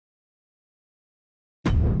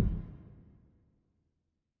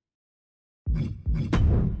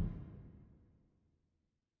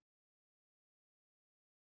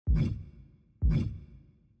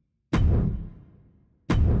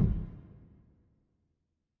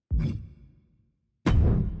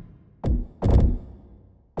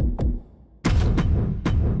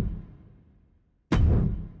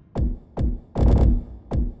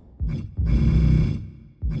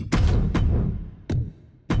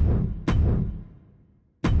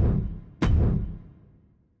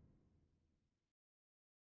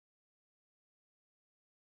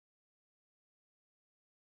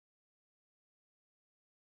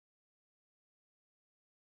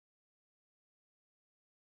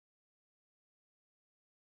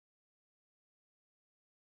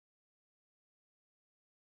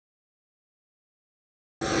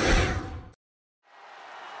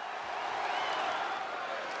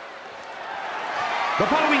The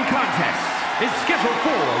following contest is scheduled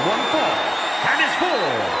for one fall and is for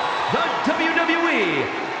the WWE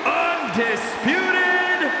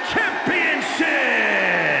Undisputed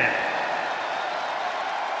Championship.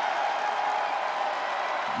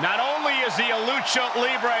 Not only is he a Lucha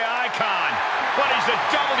Libre icon, but he's a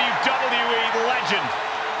WWE legend.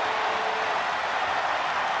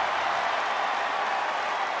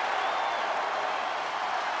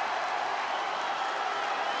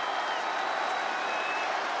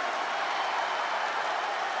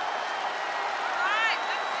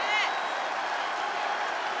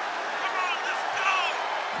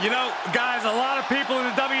 You know, guys, a lot of people in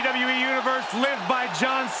the WWE Universe live by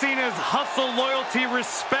John Cena's hustle, loyalty,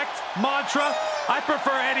 respect mantra. I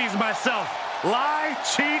prefer Eddie's myself. Lie,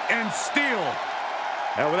 cheat, and steal.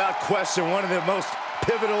 And without question, one of the most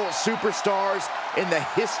pivotal superstars in the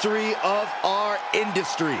history of our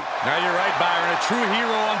industry. Now, you're right, Byron. A true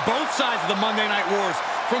hero on both sides of the Monday Night Wars.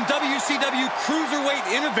 From WCW Cruiserweight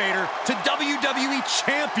Innovator to WWE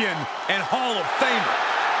Champion and Hall of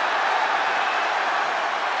Famer.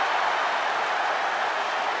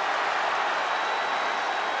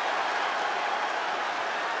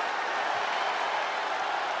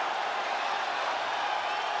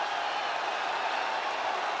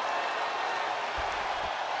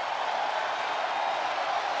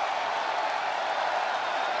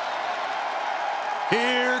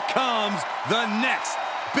 Here comes the next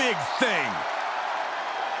big thing.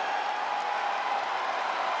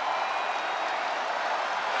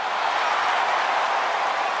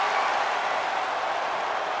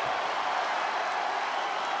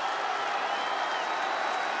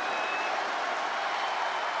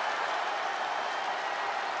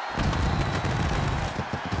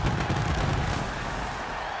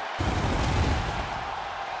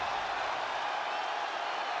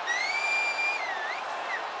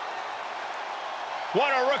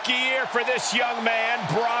 What a rookie year for this young man,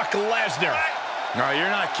 Brock Lesnar. No, you're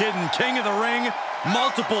not kidding. King of the Ring,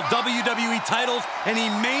 multiple WWE titles, and he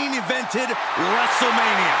main evented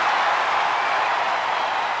WrestleMania.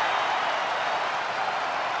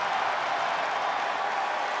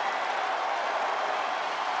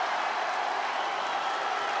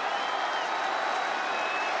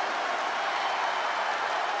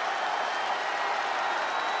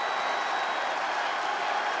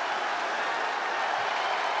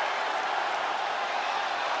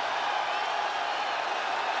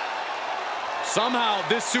 Somehow,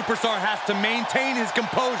 this superstar has to maintain his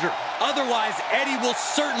composure. Otherwise, Eddie will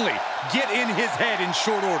certainly get in his head in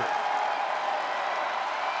short order.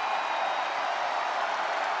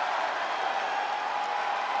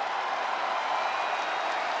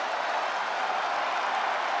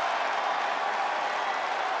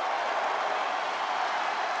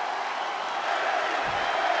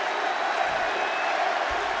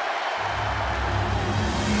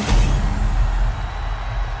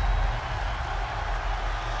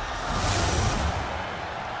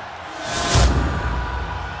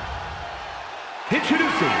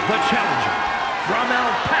 Introducing the challenger from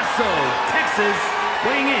El Paso, Texas,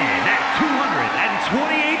 weighing in at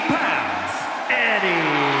 228 pounds, Eddie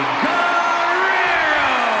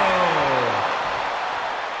Guerrero.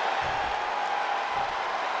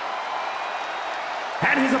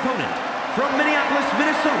 And his opponent from Minneapolis,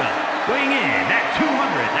 Minnesota, weighing in at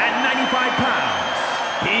 295 pounds,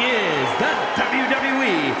 he is the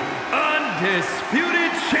WWE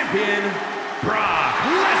Undisputed Champion, Brock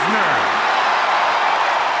Lesnar.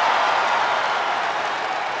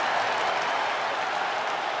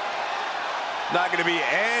 Not going to be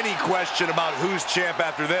any question about who's champ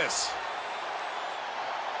after this.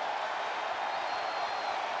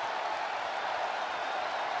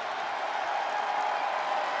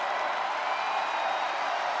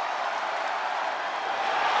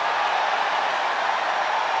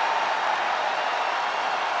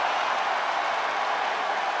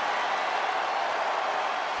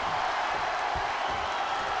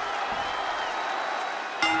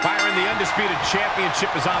 the Undisputed Championship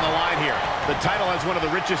is on the line here. The title has one of the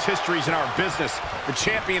richest histories in our business. The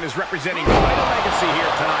champion is representing quite a legacy here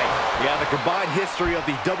tonight. Yeah, the combined history of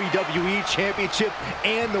the WWE Championship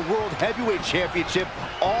and the World Heavyweight Championship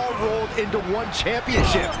all rolled into one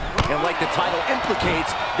championship. And like the title implicates,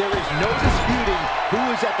 there is no disputing who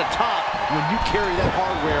is at the top when you carry that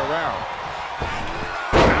hardware around.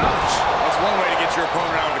 Ouch! That's one way to get your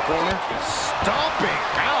opponent out of the corner. Stomping!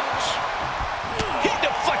 Ouch! He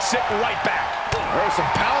deflects it right back. There's some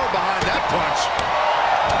power behind that punch.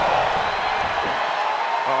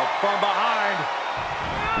 Oh, from behind.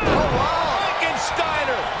 Oh, wow!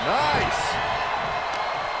 Steiner. Nice.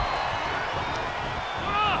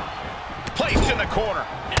 Placed in the corner.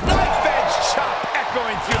 Knife edge chop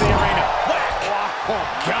echoing through the arena. Whack! Oh,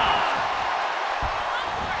 God.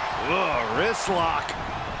 Ugh, wrist lock.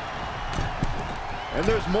 And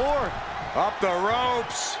there's more. Up the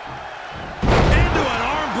ropes. Into an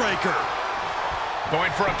arm breaker. Going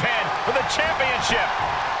for a pin for the championship.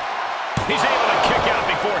 He's able to kick out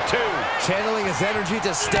before two. Channeling his energy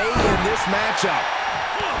to stay in this matchup.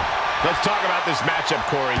 Let's talk about this matchup,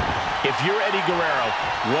 Corey. If you're Eddie Guerrero,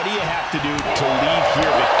 what do you have to do to leave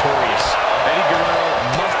here victorious? Eddie Guerrero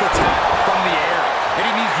must attack from the air.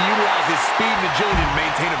 Eddie needs to utilize his speed and agility to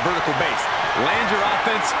maintain a vertical base. Land your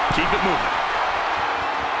offense, keep it moving.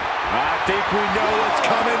 I think we know what's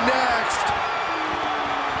coming next.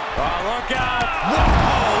 Oh, look out.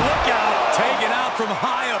 Oh, look out. Taken out from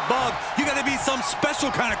high above. You got to be some special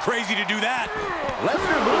kind of crazy to do that.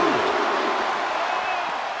 Lesnar moved.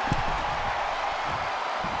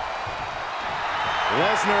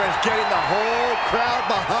 Lesnar is getting the whole crowd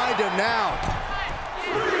behind him now.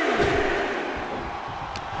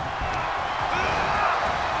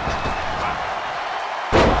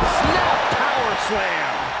 Snap power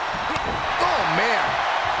slam. Oh, man.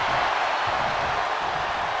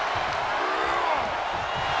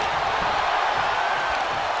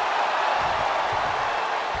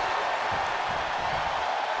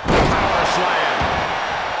 Power slam.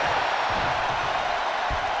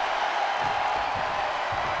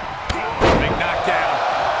 Big knockdown.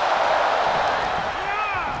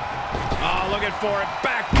 Oh, looking for it.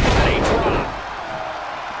 Back body drop.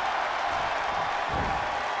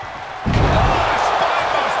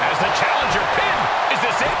 As the challenger pin. Is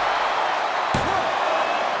this it?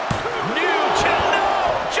 New challenge.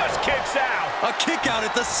 No! Just kicks out. A kick out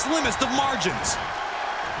at the slimmest of margins.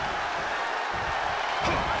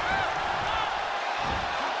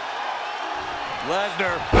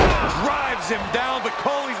 Lesnar drives him down, but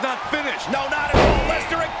Coley's not finished. No, not at all.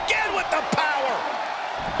 Lesnar again with the power.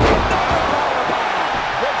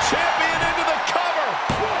 The champion into the cover.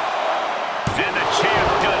 And the champ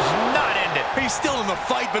does not end it. He's still in the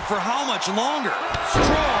fight, but for how much longer?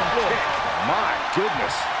 Strong kick. My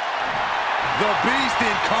goodness. The Beast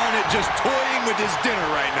incarnate just toying with his dinner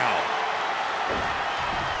right now.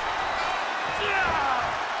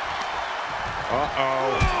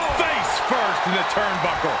 Uh-oh. Face first in the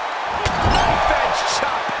turnbuckle. Knife edge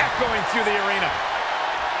chop echoing through the arena.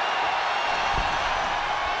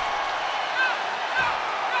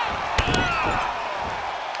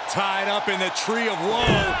 Tied up in the tree of woe.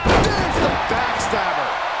 There's the backstabber.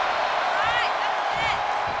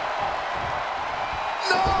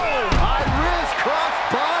 No! High wrist cross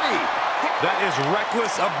body. That is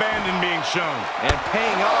reckless abandon being shown. And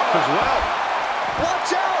paying off as well.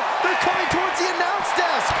 Watch out! They're coming towards the announce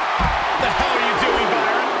desk. The hell are you doing,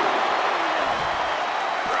 Byron?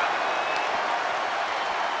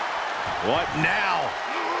 What now?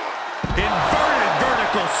 Inverted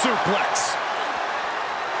vertical suplex.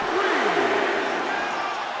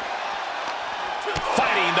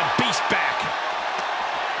 Fighting the Beast back.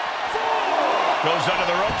 Goes under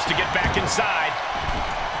the ropes to get back inside.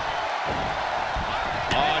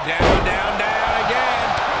 Oh, down, down, down again.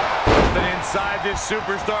 Something inside this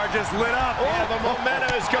superstar just lit up. Oh, the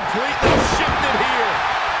momentum is completely shifted here.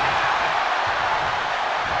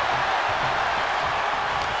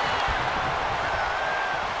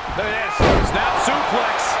 Look at this. Snap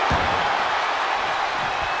suplex.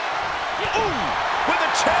 Ooh, with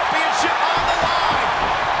the championship on the line.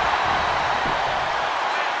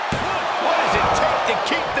 What does it take to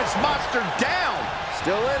keep this monster down?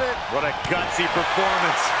 Still in it. What a gutsy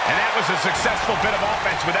performance. And that was a successful bit of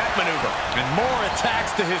offense with that maneuver. And more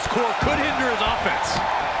attacks to his core could hinder his offense.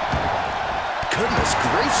 Goodness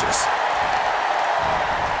gracious.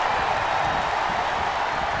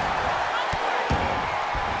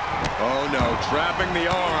 Oh no, trapping the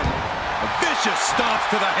arm. A vicious stomp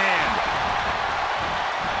to the hand.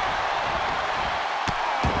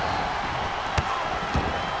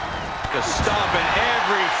 The stomp in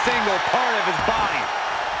every single part of his body.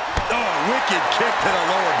 Oh, wicked kick to the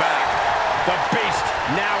lower back. The Beast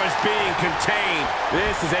now is being contained.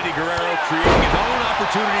 This is Eddie Guerrero creating his own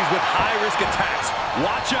opportunities with high-risk attacks.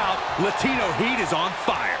 Watch out, Latino Heat is on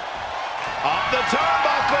fire. Up the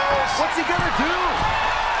turnbuckles. What's he gonna do?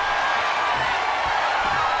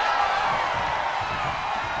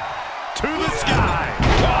 To the sky.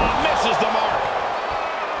 Oh, misses the mark.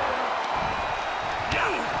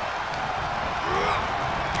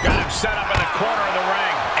 Got him set up in the corner of the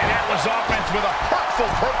ring. And that was offense with a hurtful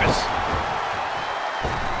purpose.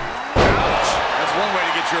 Ouch. That's one way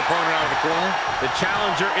to get your opponent out of the corner. The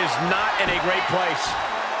challenger is not in a great place.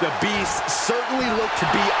 The Beast certainly looked to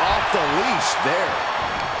be off the leash there.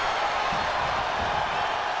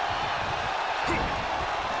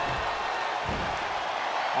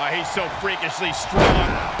 Oh, he's so freakishly strong.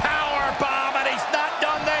 Power bomb, and he's not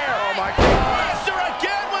done there. Oh, my God. Lesnar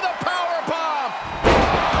again with a power bomb.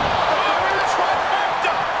 Oh, and a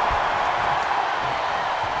trifecta.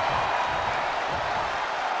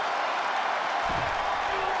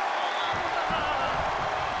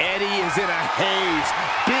 Eddie is in a haze.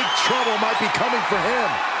 Big trouble might be coming for him.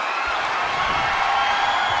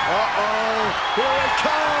 Uh-oh. Here it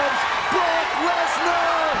comes. Brock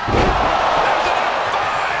Lesnar. There's an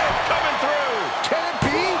F5 coming through. Can it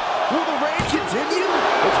be? Will the reign continue?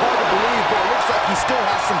 It's hard to believe, but it looks like he still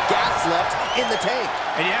has some gas left in the tank.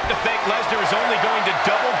 And you have to think Lesnar is only going to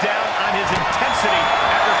double down on his intensity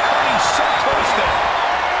after coming so close there.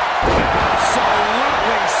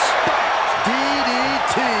 Absolutely spiked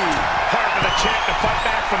DDT. Hard for the champ to fight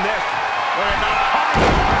back from this. Whether or not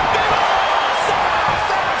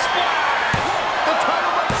The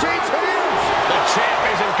title might change hands. the champ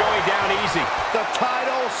isn't going down easy. The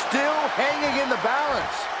title still hanging in the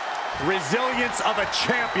balance. Resilience of a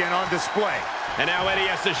champion on display. And now Eddie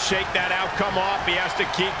has to shake that outcome off. He has to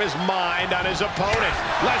keep his mind on his opponent.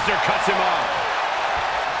 Lesnar cuts him off.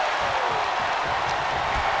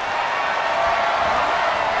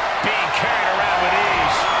 Being carried around with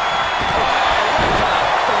ease.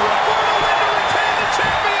 For the win to retain the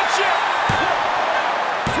championship.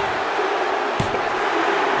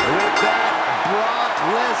 With that, Brock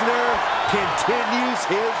Lesnar continues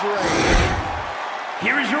his reign.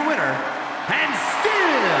 Here is your winner, and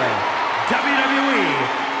still WWE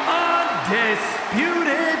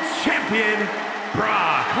Undisputed Champion,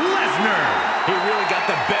 Brock Lesnar. He really got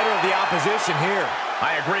the better of the opposition here.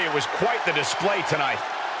 I agree, it was quite the display tonight.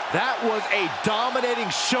 That was a dominating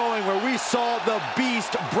showing where we saw the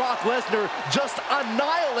Beast, Brock Lesnar, just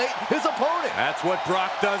annihilate his opponent. That's what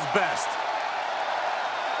Brock does best.